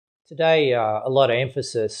Today, a lot of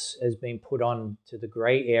emphasis has been put on to the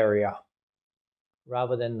grey area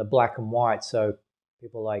rather than the black and white. So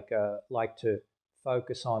people like to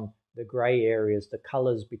focus on the grey areas, the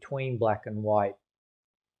colours between black and white,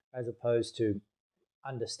 as opposed to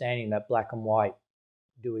understanding that black and white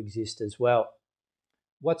do exist as well.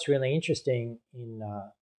 What's really interesting in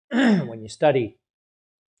when you study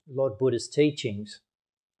Lord Buddha's teachings,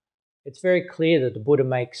 it's very clear that the Buddha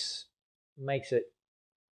makes it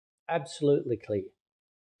absolutely clear.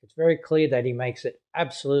 It's very clear that he makes it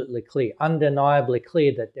absolutely clear, undeniably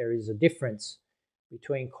clear, that there is a difference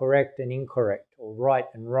between correct and incorrect, or right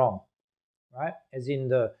and wrong, right? As in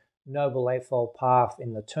the Noble Eightfold Path,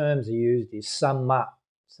 in the terms are used is samma,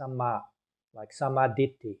 like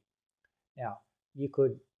samaditthi. Now, you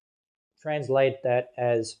could translate that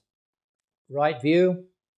as right view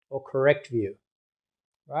or correct view,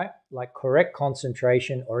 right? Like correct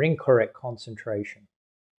concentration or incorrect concentration.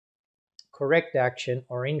 Correct action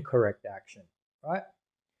or incorrect action, right?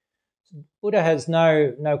 So Buddha has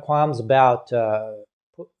no qualms about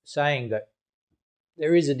saying that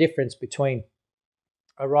there is a difference between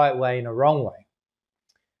a right way and a wrong way.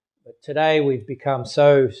 But today we've become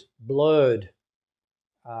so blurred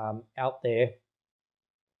out there.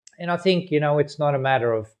 And I think, it's not a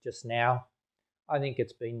matter of just now. I think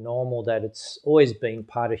it's been normal, that it's always been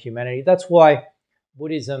part of humanity. That's why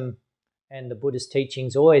Buddhism and the Buddhist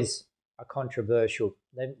teachings always are controversial.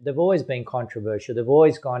 They've always been controversial. They've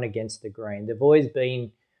always gone against the grain. They've always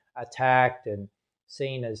been attacked and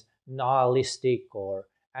seen as nihilistic or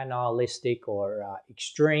anihilistic or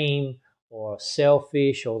extreme or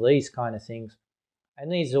selfish, or these kind of things.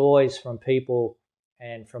 And these are always from people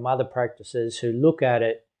and from other practices who look at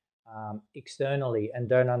it externally and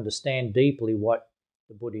don't understand deeply what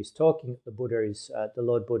the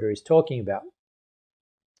Lord Buddha is talking about.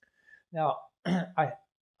 Now,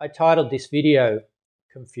 I titled this video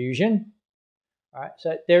Confusion. All right,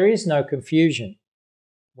 so there is no confusion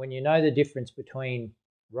when you know the difference between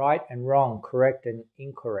right and wrong, correct and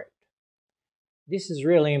incorrect. This is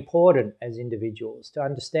really important as individuals to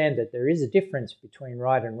understand that there is a difference between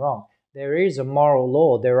right and wrong. There is a moral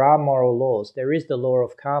law. There are moral laws. There is the law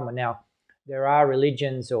of karma. Now, there are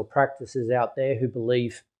religions or practices out there who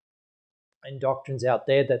believe, and doctrines out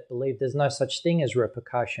there that believe there's no such thing as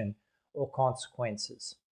repercussion or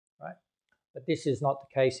consequences, right? But this is not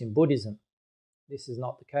the case in Buddhism. This is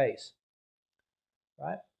not the case,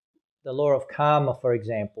 right? The law of karma, for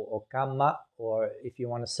example, or kamma, or if you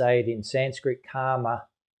want to say it in Sanskrit, karma,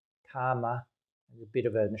 there's a bit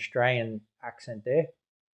of an Australian accent there.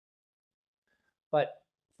 But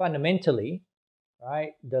fundamentally,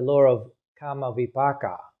 right, the law of karma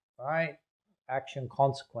vipaka, right, action,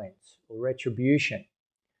 consequence, or retribution.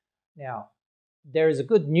 Now, there is a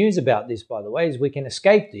good news about this, by the way, is we can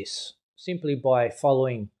escape this simply by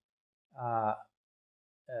following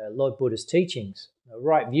Lord Buddha's teachings. The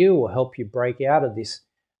right view will help you break out of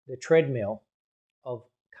the treadmill of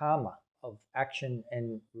karma, of action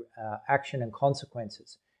and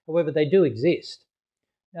consequences. However, they do exist.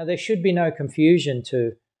 Now, there should be no confusion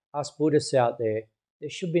to us Buddhists out there. There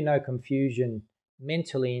should be no confusion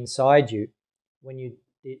mentally inside you when you,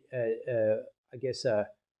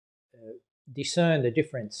 discern the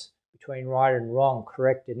difference between right and wrong,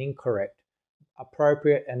 correct and incorrect,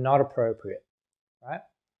 appropriate and not appropriate, right?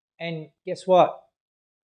 And guess what?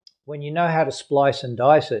 When you know how to splice and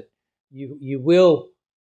dice it, you will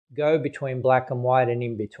go between black and white and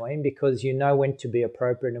in between, because you know when to be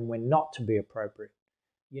appropriate and when not to be appropriate.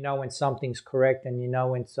 You know when something's correct and you know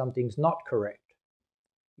when something's not correct.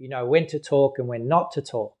 You know when to talk and when not to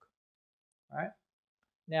talk, right?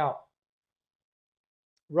 Now,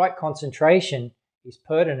 right concentration is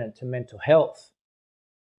pertinent to mental health.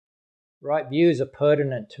 Right views are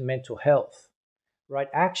pertinent to mental health. Right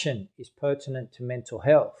action is pertinent to mental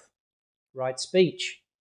health. Right speech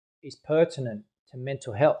is pertinent to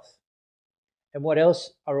mental health. And what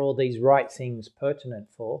else are all these right things pertinent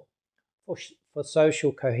for? For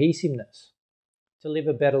social cohesiveness, to live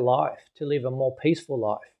a better life, to live a more peaceful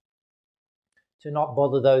life, to not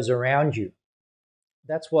bother those around you.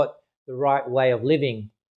 That's what the right way of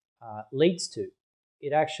living leads to.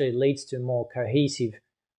 It actually leads to more cohesive,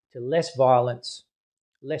 to less violence,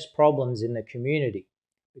 less problems in the community.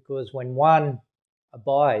 Because when one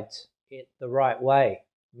abides it the right way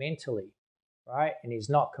mentally, right, and is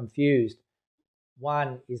not confused,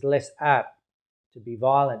 one is less apt to be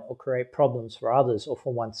violent or create problems for others or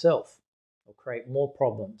for oneself, or create more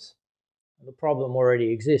problems. And the problem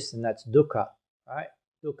already exists, and that's dukkha, right?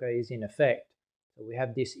 Dukkha is in effect. So we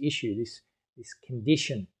have this issue, this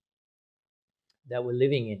condition that we're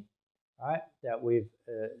living in, right? That we've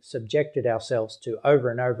subjected ourselves to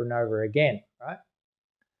over and over and over again, right?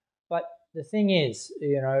 But the thing is,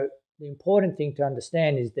 the important thing to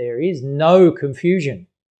understand is there is no confusion.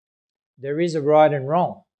 There is a right and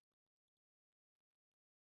wrong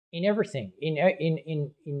in everything, in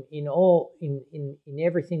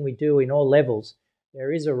everything we do, in all levels.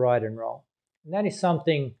 There is a right and wrong, and that is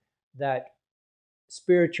something that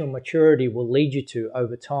spiritual maturity will lead you to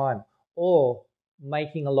over time, or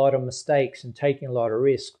making a lot of mistakes and taking a lot of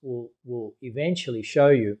risk will eventually show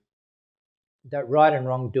you that right and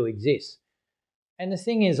wrong do exist. And the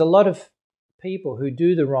thing is, a lot of people who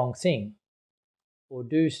do the wrong thing or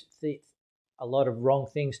do a lot of wrong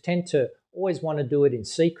things tend to always want to do it in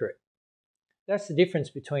secret. That's the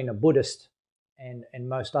difference between a Buddhist and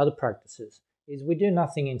most other practices, is we do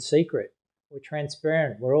nothing in secret. We're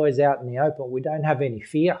transparent. We're always out in the open. We don't have any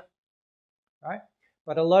fear, right?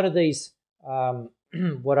 But a lot of these,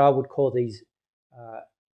 what I would call these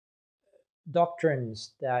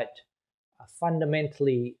doctrines that are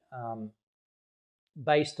fundamentally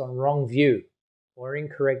based on wrong view or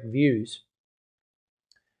incorrect views,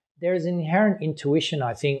 there is an inherent intuition,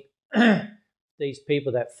 I think. These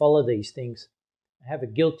people that follow these things have a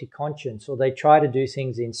guilty conscience, or they try to do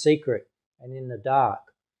things in secret and in the dark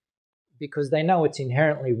because they know it's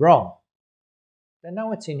inherently wrong. They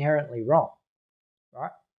know it's inherently wrong,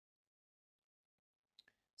 right?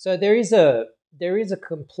 So there is a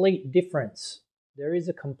complete difference. There is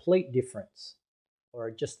a complete difference, or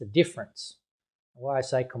just a difference. Why I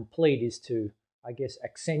say complete is to, I guess,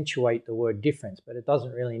 accentuate the word difference, but it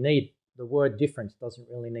doesn't really need, the word difference doesn't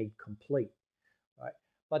really need complete, right?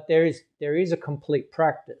 But there is a complete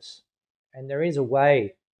practice, and there is a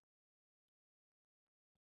way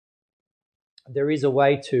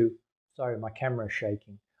to, sorry, my camera is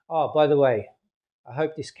shaking. Oh, by the way, I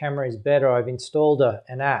hope this camera is better. I've installed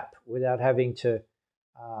an app without having to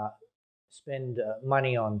spend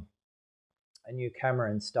money on a new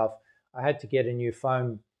camera and stuff. I had to get a new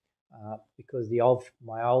phone because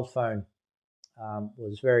my old phone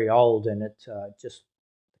was very old, and the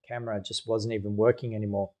camera just wasn't even working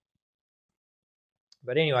anymore.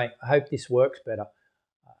 But anyway, I hope this works better.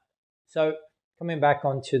 So coming back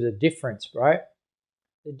onto the difference, right?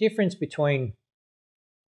 The difference between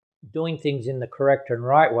doing things in the correct and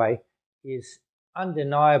right way is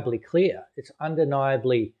undeniably clear. It's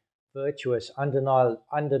undeniably virtuous,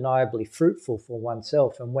 undeniably fruitful for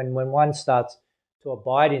oneself. And when one starts to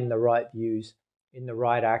abide in the right views, in the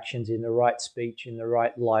right actions, in the right speech, in the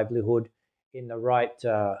right livelihood, in the right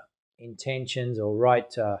intentions, or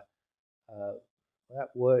right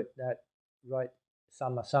right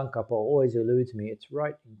sammasankappa always eludes me. It's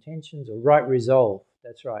right intentions or right resolve.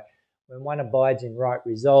 That's right. When one abides in right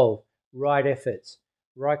resolve, right efforts,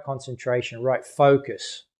 right concentration, right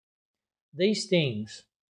focus, these things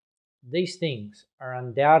are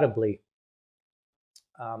undoubtedly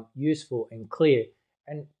useful and clear,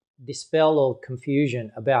 and dispel all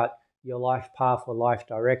confusion about your life path or life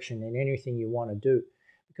direction and anything you want to do.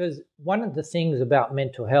 Because one of the things about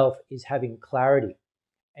mental health is having clarity,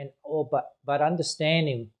 but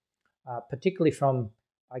understanding, particularly from,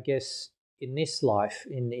 I guess, in this life,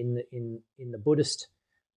 in the Buddhist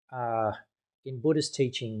in Buddhist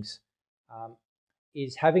teachings,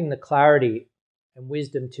 is having the clarity and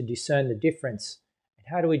wisdom to discern the difference. And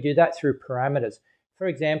how do we do that? Through parameters. For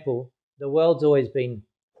example, the world's always been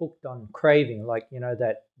hooked on craving, like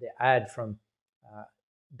the ad from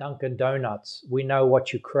Dunkin' Donuts. We know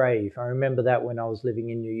what you crave. I remember that when I was living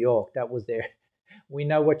in New York. That was there. We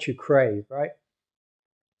know what you crave, right?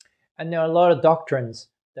 And there are a lot of doctrines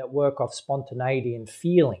that work off spontaneity and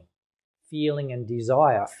feeling and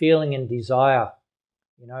desire.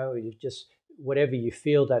 You just, whatever you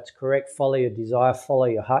feel, that's correct. Follow your desire, follow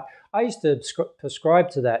your heart. I used to subscribe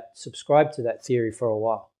to that theory for a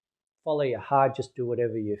while. Follow your heart, just do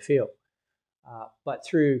whatever you feel. But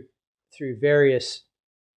through various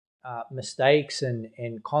mistakes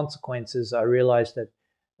and consequences, I realized that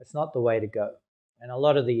that's not the way to go. And a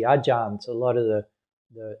lot of the ajahns, a lot of the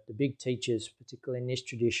big teachers, particularly in this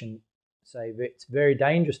tradition, say it's very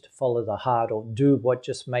dangerous to follow the heart or do what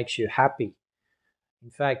just makes you happy.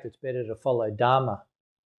 In fact, it's better to follow Dhamma,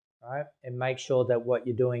 right? And make sure that what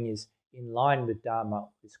you're doing is in line with Dhamma,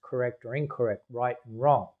 is correct or incorrect, right and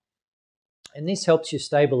wrong. And this helps you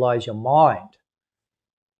stabilize your mind.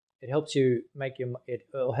 It helps you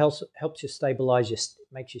helps you stabilize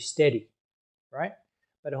makes you steady, right?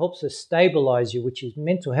 But it helps us stabilize you, which is,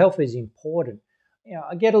 mental health is important.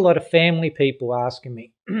 I get a lot of family people asking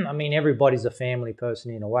me. I mean, everybody's a family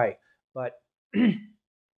person in a way, but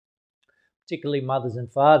particularly mothers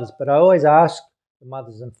and fathers. But I always ask the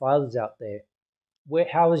mothers and fathers out there,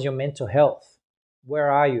 how is your mental health?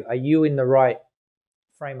 Where are you? Are you in the right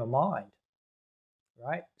frame of mind?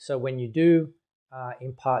 Right? So when you do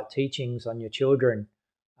impart teachings on your children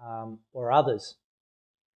or others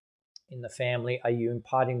in the family, are you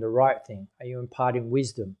imparting the right thing? Are you imparting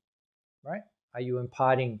wisdom? Right? Are you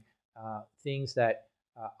imparting things that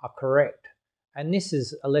are correct? And this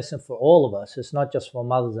is a lesson for all of us. It's not just for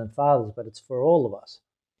mothers and fathers, but it's for all of us.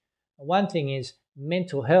 One thing is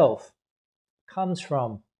mental health comes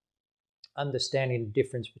from understanding the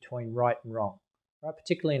difference between right and wrong, right?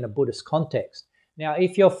 Particularly in a Buddhist context. Now,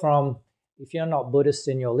 if you're not Buddhist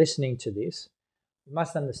and you're listening to this, you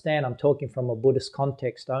must understand I'm talking from a Buddhist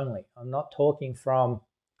context only. I'm not talking from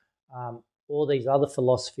all these other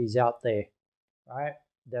philosophies out there, right,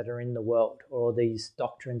 that are in the world, or these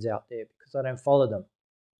doctrines out there, because I don't follow them.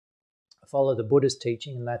 I follow the Buddhist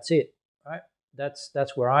teaching, and that's it, right?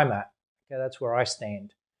 That's where I'm at. Okay, that's where I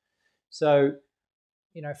stand. So,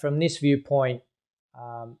 from this viewpoint,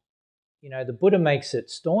 the Buddha makes it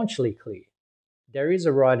staunchly clear there is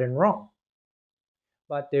a right and wrong,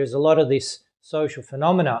 but there's a lot of this social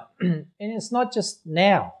phenomena, and it's not just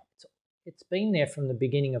now. It's been there from the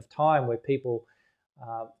beginning of time, where people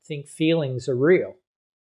think feelings are real,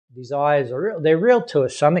 desires are real. They're real to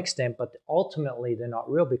some extent, but ultimately they're not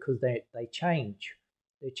real, because they change.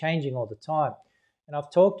 They're changing all the time. And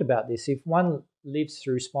I've talked about this. If one lives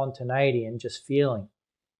through spontaneity and just feeling,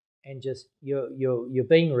 and just you're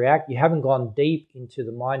being reactive, you haven't gone deep into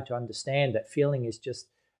the mind to understand that feeling is just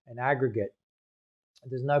an aggregate.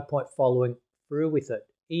 There's no point following through with it.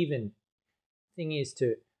 Even thing is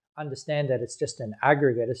to understand that it's just an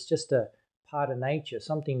aggregate. It's just a part of nature,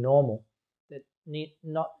 something normal that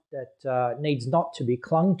needs not to be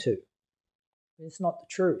clung to. It's not the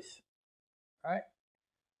truth, right?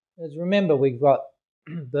 Because remember, we've got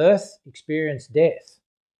birth, experience, death,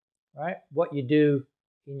 right? What you do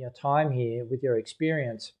in your time here with your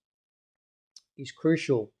experience is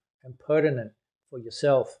crucial and pertinent for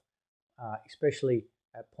yourself, especially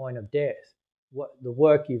at point of death. What the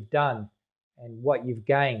work you've done and what you've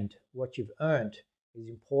gained, what you've earned, is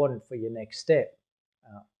important for your next step.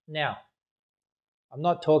 Now, I'm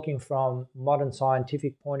not talking from modern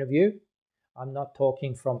scientific point of view. I'm not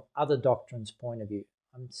talking from other doctrines' point of view.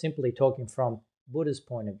 I'm simply talking from Buddha's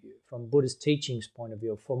point of view, from Buddhist teachings' point of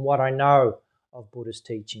view, from what I know of Buddhist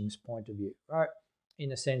teachings' point of view, right? In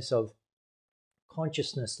the sense of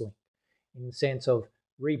consciousness link, in the sense of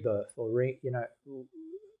rebirth, or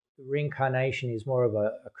reincarnation is more of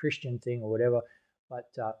a Christian thing or whatever.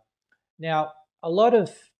 But now, a lot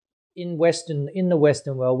of in the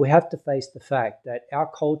Western world, we have to face the fact that our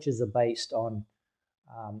cultures are based on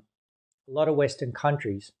a lot of Western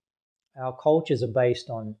countries. Our cultures are based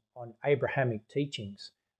on Abrahamic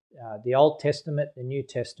teachings, the Old Testament, the New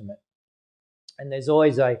Testament, and there's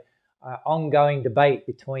always a ongoing debate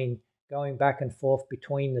between going back and forth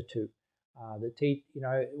between the two.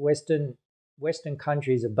 Western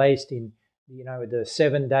countries are based in the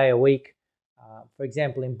 7 day a week. For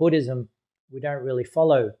example, in Buddhism, we don't really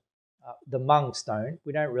follow the monks don't.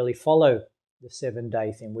 We don't really follow the 7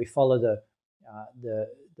 day thing. We follow the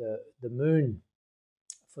moon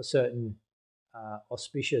for certain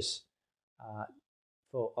auspicious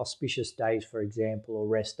days, for example, or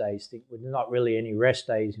rest days. There's not really any rest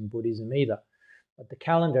days in Buddhism either, but the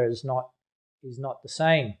calendar is not the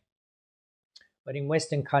same. But in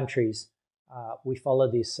Western countries, we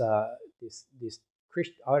follow this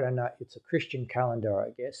Christian. I don't know. It's a Christian calendar, I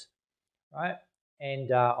guess, right?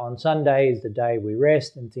 And on Sunday is the day we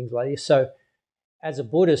rest and things like this. So, as a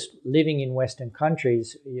Buddhist living in Western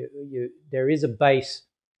countries, there is a base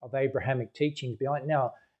of Abrahamic teachings behind.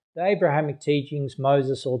 Now, the Abrahamic teachings,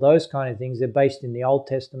 Moses, all those kind of things, they're based in the Old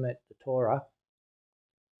Testament, the Torah.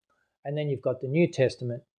 And then you've got the New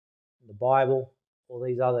Testament, the Bible, all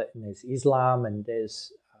these other, and there's Islam, and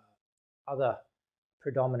there's other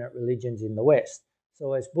predominant religions in the West.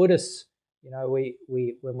 So as Buddhists, we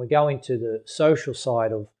when we go into the social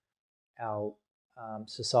side of our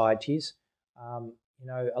societies,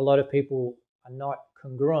 a lot of people are not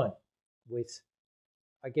congruent with,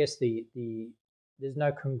 I guess, there's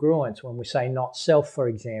no congruence when we say not self, for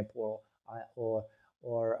example, or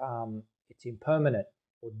it's impermanent,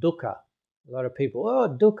 or dukkha. A lot of people,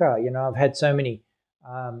 dukkha. I've had so many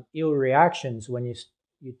ill reactions when you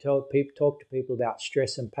talk to people about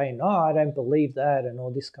stress and pain. I don't believe that, and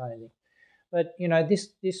all this kind of thing. But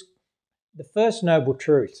the first noble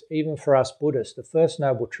truth, even for us Buddhists, the first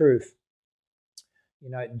noble truth,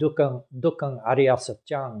 dukkang arya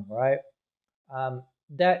satchang, right?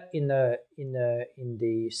 That in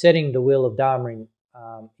the setting the wheel of Dharma in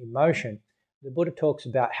motion, the Buddha talks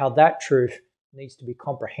about how that truth needs to be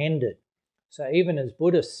comprehended. So even as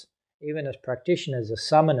Buddhists, even as practitioners, as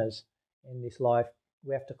summoners in this life,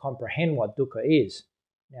 we have to comprehend what dukkha is.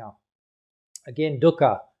 Now, again,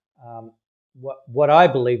 dukkha, what I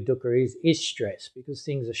believe dukkha is stress, because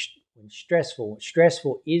things are stressful.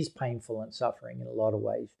 Stressful is painful and suffering in a lot of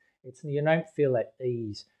ways. You don't feel at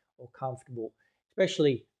ease or comfortable.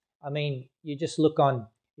 Especially, I mean, you just look on,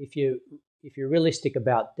 if you're realistic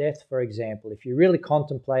about death, for example, if you really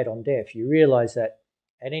contemplate on death, you realize that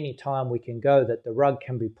at any time we can go, that the rug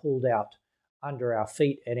can be pulled out under our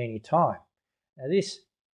feet at any time. Now, this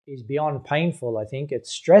is beyond painful, I think.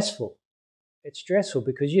 It's stressful. It's stressful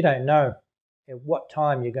because you don't know at what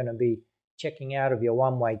time you're going to be checking out of your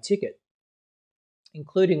one-way ticket,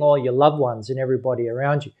 including all your loved ones and everybody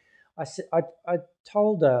around you. I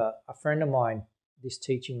told a friend of mine this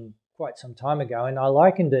teaching quite some time ago, and I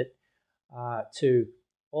likened it to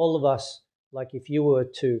all of us, like if you were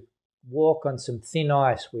to walk on some thin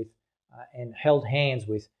ice with and held hands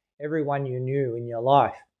with everyone you knew in your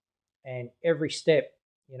life, and every step,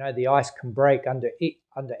 the ice can break under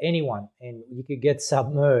anyone, and you could get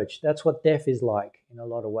submerged. That's what death is like in a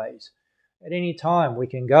lot of ways. At any time we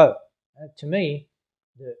can go. To me,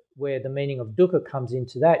 where the meaning of dukkha comes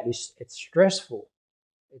into that is it's stressful.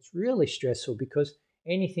 It's really stressful because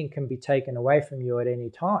anything can be taken away from you at any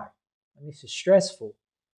time, and this is stressful,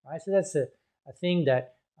 right? So that's a thing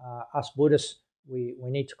that us Buddhists we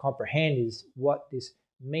need to comprehend, is what this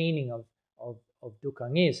meaning of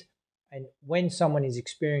dukkha is. And when someone is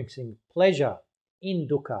experiencing pleasure in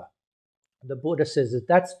dukkha, the Buddha says that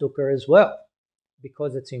that's dukkha as well,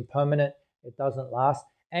 because it's impermanent, it doesn't last,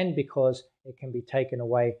 and because it can be taken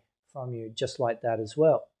away from you just like that as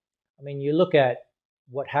well. I mean, you look at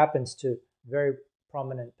what happens to very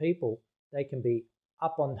prominent people. They can be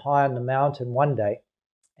up on high on the mountain one day,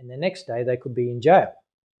 and the next day they could be in jail,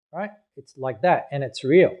 right? It's like that, and it's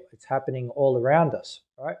real. It's happening all around us,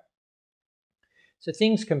 right? So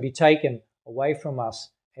things can be taken away from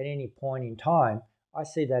us at any point in time. I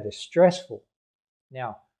see that as stressful.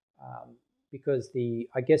 Now, because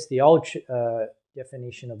I guess the old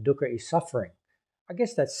definition of dukkha is suffering. I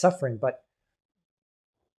guess that's suffering, but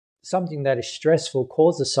something that is stressful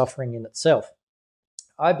causes suffering in itself.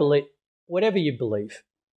 I believe, whatever you believe,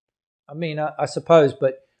 I suppose,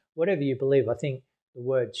 but whatever you believe, I think the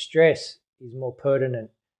word stress is more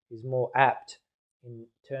pertinent, is more apt in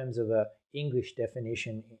terms of a English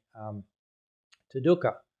definition to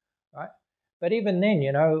dukkha, right? But even then,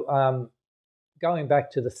 going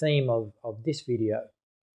back to the theme of this video,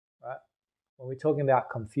 right? When we're talking about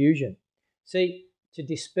confusion, see, to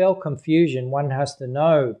dispel confusion, one has to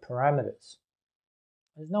know parameters.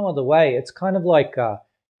 There's no other way. It's kind of like like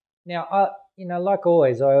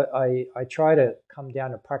always, I try to come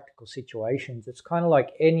down to practical situations. It's kind of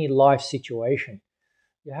like any life situation.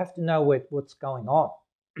 You have to know what's going on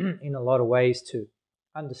in a lot of ways to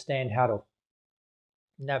understand how to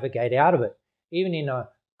navigate out of it. Even in a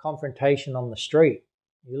confrontation on the street,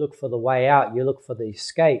 you look for the way out, you look for the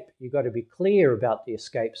escape. You've got to be clear about the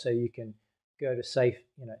escape so you can go to safe,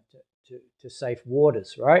 to safe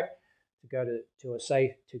waters, right? To go to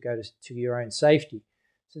your own safety.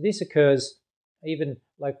 So this occurs even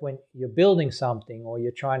like when you're building something, or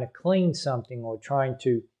you're trying to clean something, or trying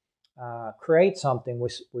to create something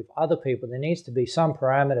with other people. There needs to be some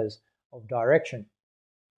parameters of direction,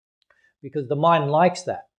 because the mind likes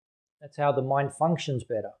that. That's how the mind functions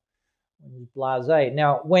better, when you blasé.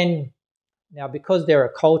 Now because there are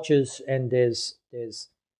cultures and there's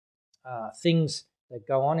things that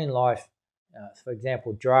go on in life, for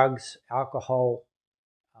example, drugs, alcohol,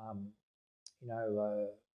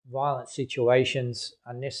 violent situations,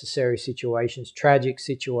 unnecessary situations, tragic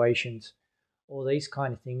situations, all these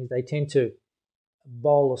kind of things, they tend to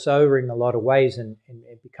bowl us over in a lot of ways, and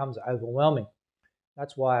it becomes overwhelming.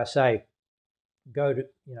 That's why I say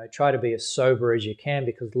try to be as sober as you can,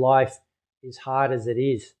 because life is hard as it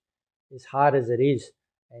is. As hard as it is,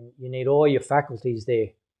 and you need all your faculties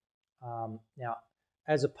there. Now,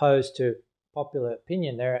 as opposed to popular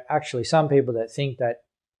opinion, there are actually some people that think that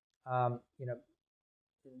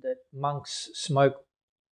that monks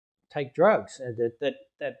take drugs,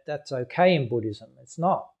 that's okay in Buddhism. It's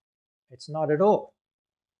not. It's not at all.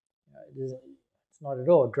 It's not at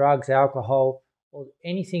all. Drugs, alcohol, or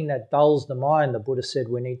anything that dulls the mind, the Buddha said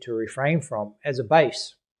we need to refrain from as a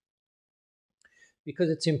base, because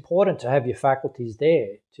it's important to have your faculties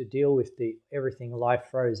there to deal with everything life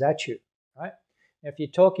throws at you, right? Now, if you're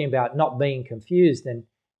talking about not being confused, then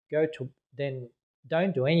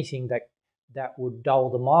don't do anything that would dull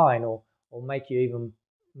the mind, or make you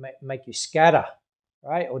scatter,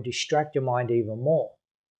 right? Or distract your mind even more.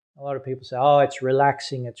 A lot of people say, oh, it's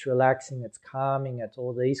relaxing, it's calming, it's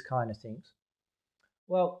all these kind of things.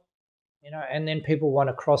 Well, and then people want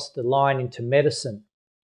to cross the line into medicine.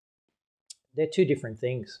 They're two different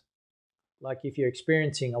things. Like if you're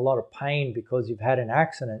experiencing a lot of pain because you've had an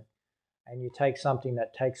accident and you take something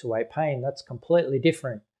that takes away pain, that's completely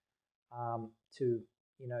different to,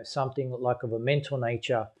 something like of a mental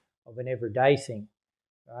nature, of an everyday thing,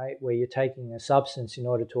 right? Where you're taking a substance in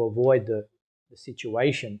order to avoid the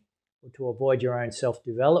situation or to avoid your own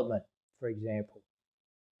self-development, for example.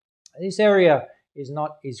 This area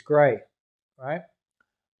is grey, right?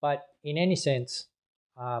 But in any sense,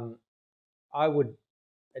 I would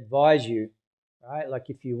advise you, right? Like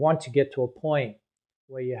if you want to get to a point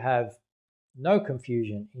where you have no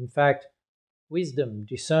confusion, in fact, wisdom,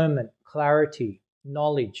 discernment, clarity,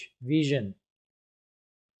 knowledge, vision,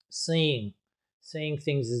 seeing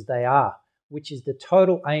things as they are, which is the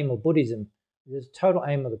total aim of Buddhism, the total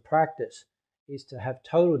aim of the practice, is to have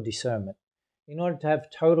total discernment. In order to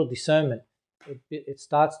have total discernment, it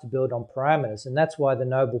starts to build on parameters, and that's why the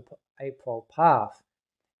Noble Eightfold Path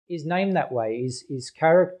is named that way, is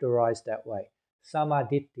characterized that way.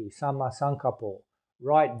 Samaditthi, Samma Sankappo,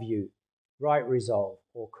 right view, right resolve,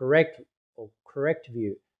 or correct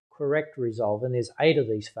view, correct resolve, and there's 8 of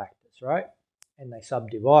these factors, right? And they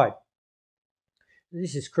subdivide.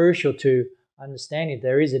 This is crucial to understanding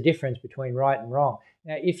there is a difference between right and wrong.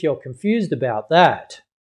 Now, if you're confused about that,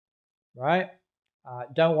 right,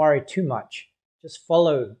 don't worry too much. Just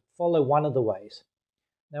follow one of the ways.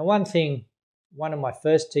 Now, one thing one of my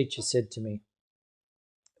first teachers said to me,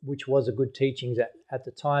 which was a good teaching at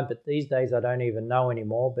the time, but these days I don't even know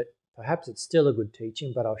anymore, but perhaps it's still a good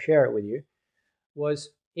teaching, but I'll share it with you, was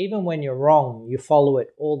even when you're wrong, you follow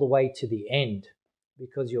it all the way to the end,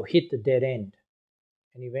 because you'll hit the dead end,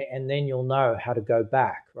 and then you'll know how to go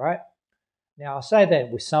back, right? Now, I'll say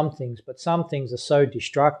that with some things, but some things are so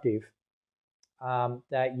destructive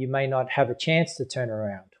that you may not have a chance to turn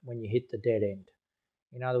around when you hit the dead end.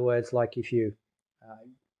 In other words, like if you,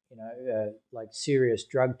 like serious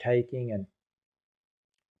drug taking and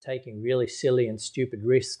taking really silly and stupid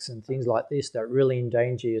risks and things like this that really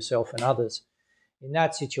endanger yourself and others, in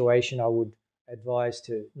that situation, I would advise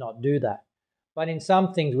to not do that. But in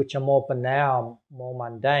some things which are more banal, more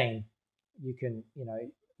mundane, you can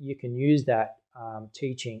use that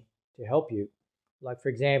teaching to help you. Like, for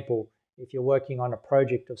example, if you're working on a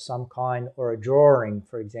project of some kind or a drawing,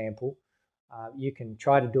 for example, you can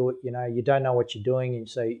try to do it, you don't know what you're doing, and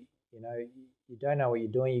so, you don't know what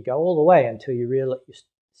you're doing, you go all the way until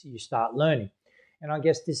you start learning. And I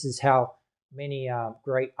guess this is how many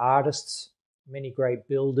great artists, many great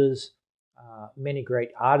builders, many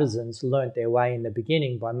great artisans learnt their way in the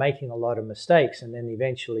beginning by making a lot of mistakes, and then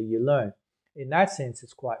eventually you learn. In that sense,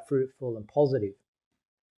 it's quite fruitful and positive.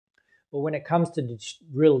 But when it comes to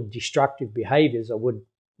real destructive behaviors, I would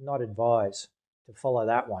not advise to follow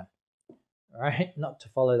that one. All right, not to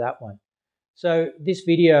follow that one. So this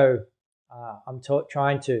video, I'm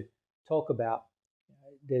trying to talk about,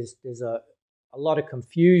 there's a lot of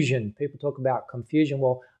confusion. People talk about confusion.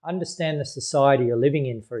 Well, understand the society you're living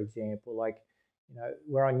in, for example. Like,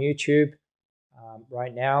 we're on YouTube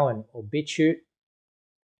right now, or BitChute.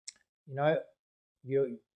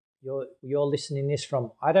 You're listening this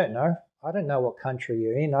from, I don't know what country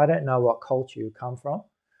you're in. I don't know what culture you come from.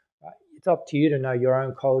 Right? It's up to you to know your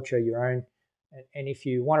own culture, your own. And if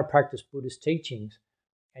you want to practice Buddhist teachings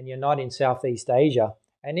and you're not in Southeast Asia,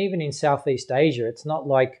 and even in Southeast Asia, it's not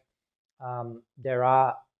like there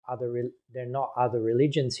are not other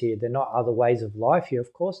religions here. There are not other ways of life here.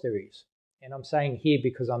 Of course there is. And I'm saying here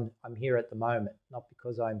because I'm here at the moment, not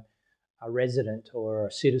because I'm a resident or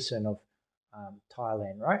a citizen of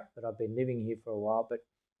Thailand, right? But I've been living here for a while. But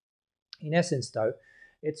in essence, though,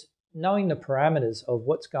 it's knowing the parameters of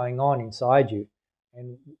what's going on inside you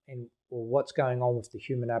or what's going on with the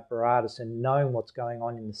human apparatus, and knowing what's going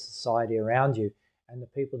on in the society around you and the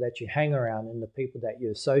people that you hang around and the people that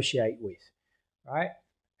you associate with, right?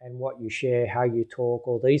 And what you share, how you talk,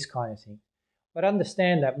 all these kind of things. But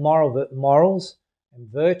understand that morals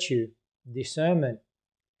and virtue, discernment,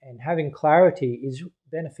 and having clarity is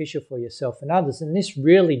beneficial for yourself and others. And this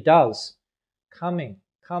really does come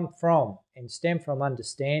from and stem from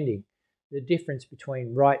understanding the difference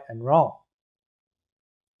between right and wrong.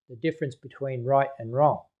 The difference between right and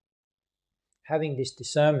wrong. Having this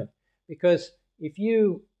discernment. Because if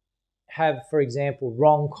you have, for example,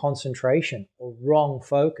 wrong concentration or wrong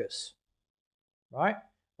focus, right?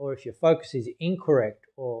 Or if your focus is incorrect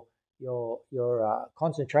or your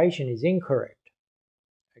concentration is incorrect,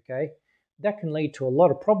 okay, that can lead to a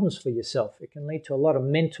lot of problems for yourself. It can lead to a lot of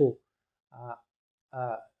mental, a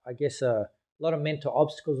lot of mental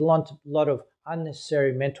obstacles, a lot of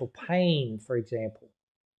unnecessary mental pain, for example,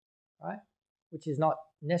 right? Which is not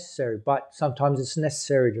necessary, but sometimes it's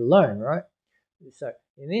necessary to learn, right? So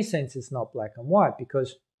in this sense, it's not black and white,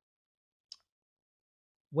 because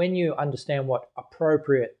when you understand what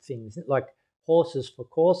appropriate things, like horses for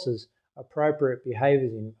courses, appropriate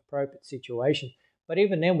behaviors in appropriate situations, but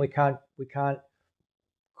even then we can't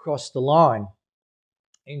cross the line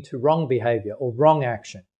into wrong behavior or wrong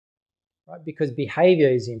action, right? Because behavior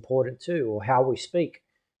is important too, or how we speak,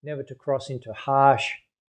 never to cross into harsh,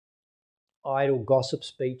 idle gossip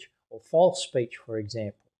speech or false speech, for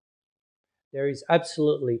example. There is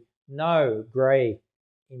absolutely no grey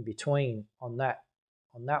in between on that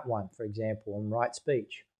one, for example, on right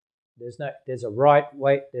speech. There's a right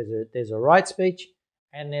way, there's a right speech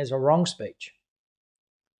and there's a wrong speech.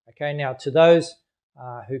 Okay, now to those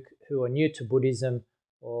who are new to Buddhism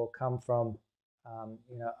or come from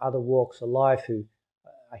other walks of life who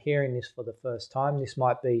are hearing this for the first time, this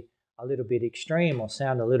might be a little bit extreme or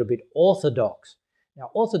sound a little bit orthodox. Now,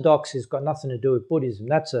 orthodox has got nothing to do with Buddhism.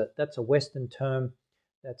 That's a Western term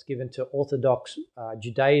that's given to Orthodox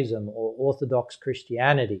Judaism or Orthodox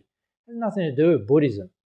Christianity. It has nothing to do with Buddhism,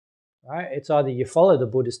 right? It's either you follow the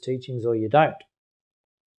Buddhist teachings or you don't,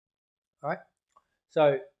 right?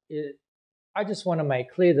 So I just want to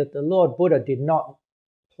make clear that the Lord Buddha did not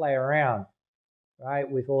play around, right,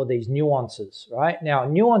 with all these nuances, right? Now,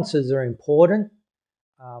 nuances are important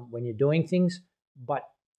when you're doing things, but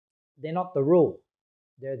they're not the rule.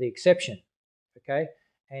 They're the exception, okay?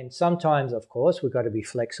 And sometimes, of course, we've got to be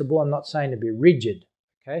flexible. I'm not saying to be rigid,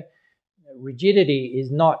 okay? Rigidity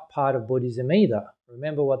is not part of Buddhism either.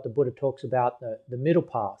 Remember what the Buddha talks about, the middle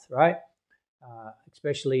path, right?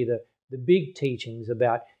 Especially the big teachings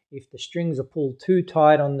about if the strings are pulled too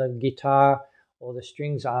tight on the guitar or the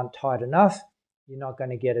strings aren't tight enough, you're not going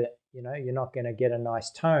to get you're not going to get a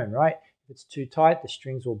nice tone, right? If it's too tight, the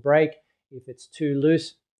strings will break. If it's too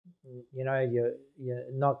loose, you're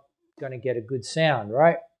not going to get a good sound,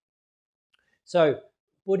 right? So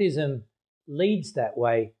Buddhism leads that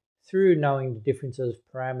way through knowing the differences of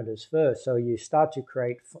parameters first. So you start to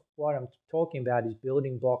create, what I'm talking about is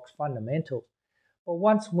building blocks, fundamentals. But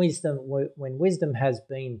when wisdom has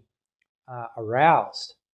been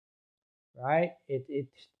aroused, right? The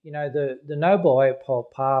Noble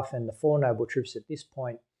Eightfold Path and the Four Noble Truths at this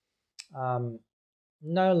point no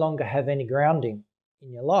longer have any grounding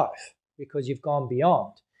in your life because you've gone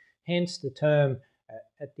beyond. Hence the term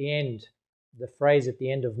at the end, the phrase at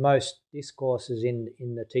the end of most discourses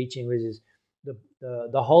in the teaching is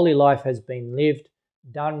the holy life has been lived,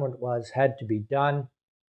 done what had to be done.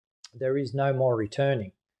 There is no more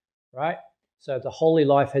returning, right? So the holy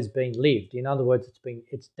life has been lived. In other words,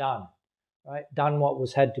 it's done, right? Done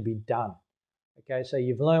what had to be done. Okay, so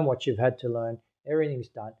you've learned what you've had to learn. Everything's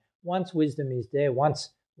done. Once wisdom is there,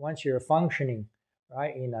 once you're functioning,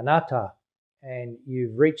 right, in anatta, and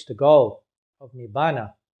you've reached the goal of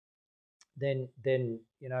nibbana, then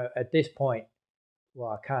at this point,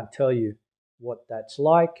 well, I can't tell you what that's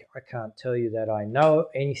like. I can't tell you that I know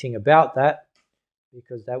anything about that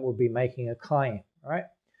because that would be making a claim, right?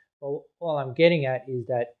 Well, all I'm getting at is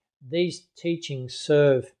that these teachings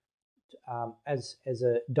serve as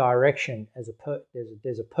a direction,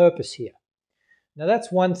 there's a purpose here. Now,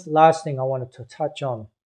 that's one last thing I wanted to touch on,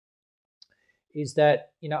 is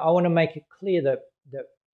that I want to make it clear that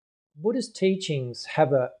Buddhist teachings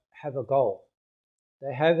have a goal.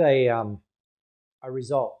 They have a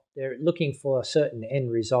result. They're looking for a certain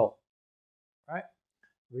end result, right?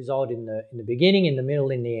 Result in the beginning, in the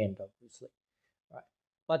middle, in the end, obviously, right?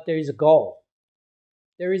 But there is a goal.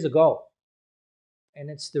 There is a goal, and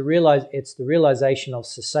it's the realization of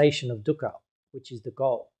cessation of dukkha, which is the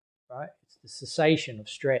goal, right? It's the cessation of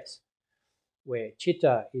stress, where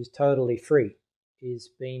citta is totally free, is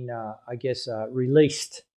being,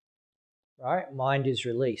 released, right? Mind is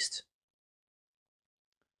released.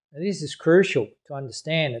 Now, this is crucial to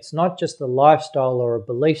understand. It's not just a lifestyle or a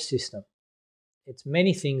belief system. It's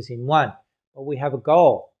many things in one, but we have a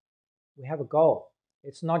goal. We have a goal.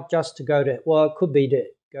 It's not just to go to, well, it could be to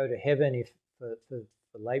go to heaven if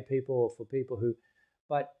for lay people or for people who,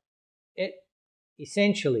 but it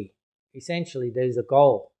essentially there's a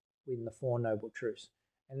goal within the Four Noble Truths,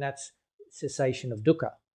 and that's cessation of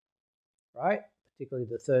dukkha, right? Particularly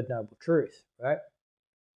the Third Noble Truth, right?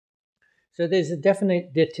 So there's a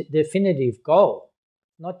definitive goal,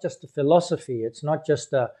 not just a philosophy. It's not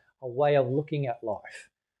just a way of looking at life,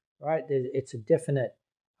 right? It's a definite,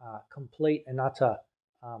 complete and utter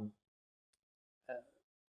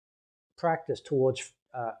practice towards,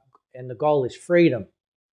 and the goal is freedom,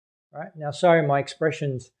 right? Now, sorry, my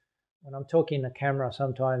expressions, when I'm talking to camera,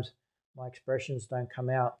 sometimes my expressions don't come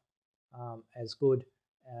out as good.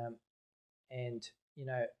 And, you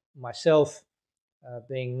know, myself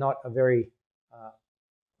being not a very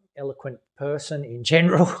eloquent person in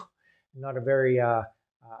general, not a very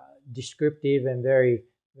descriptive and very,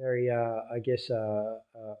 I guess,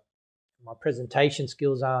 my presentation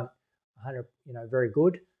skills aren't 100, very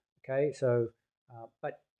good. Okay, so,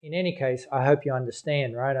 but in any case, I hope you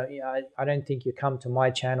understand, right? I don't think you come to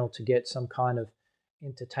my channel to get some kind of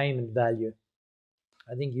entertainment value.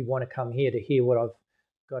 I think you want to come here to hear what I've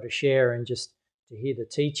got to share and just to hear the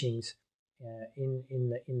teachings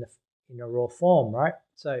in a raw form, right?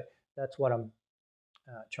 So that's what I'm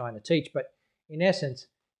trying to teach. But in essence,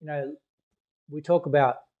 we talk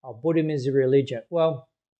about Buddhism is a religion. Well,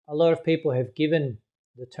 a lot of people have given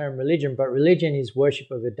the term religion, but religion is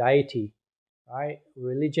worship of a deity, right?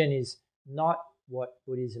 Religion is not what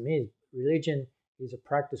Buddhism is. Religion is a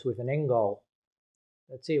practice with an end goal.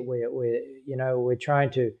 That's it. We're trying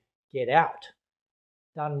to get out.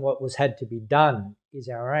 Done what was had to be done is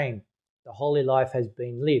our aim. The holy life has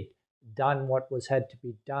been lived. Done what was had to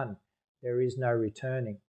be done. There is no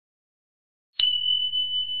returning.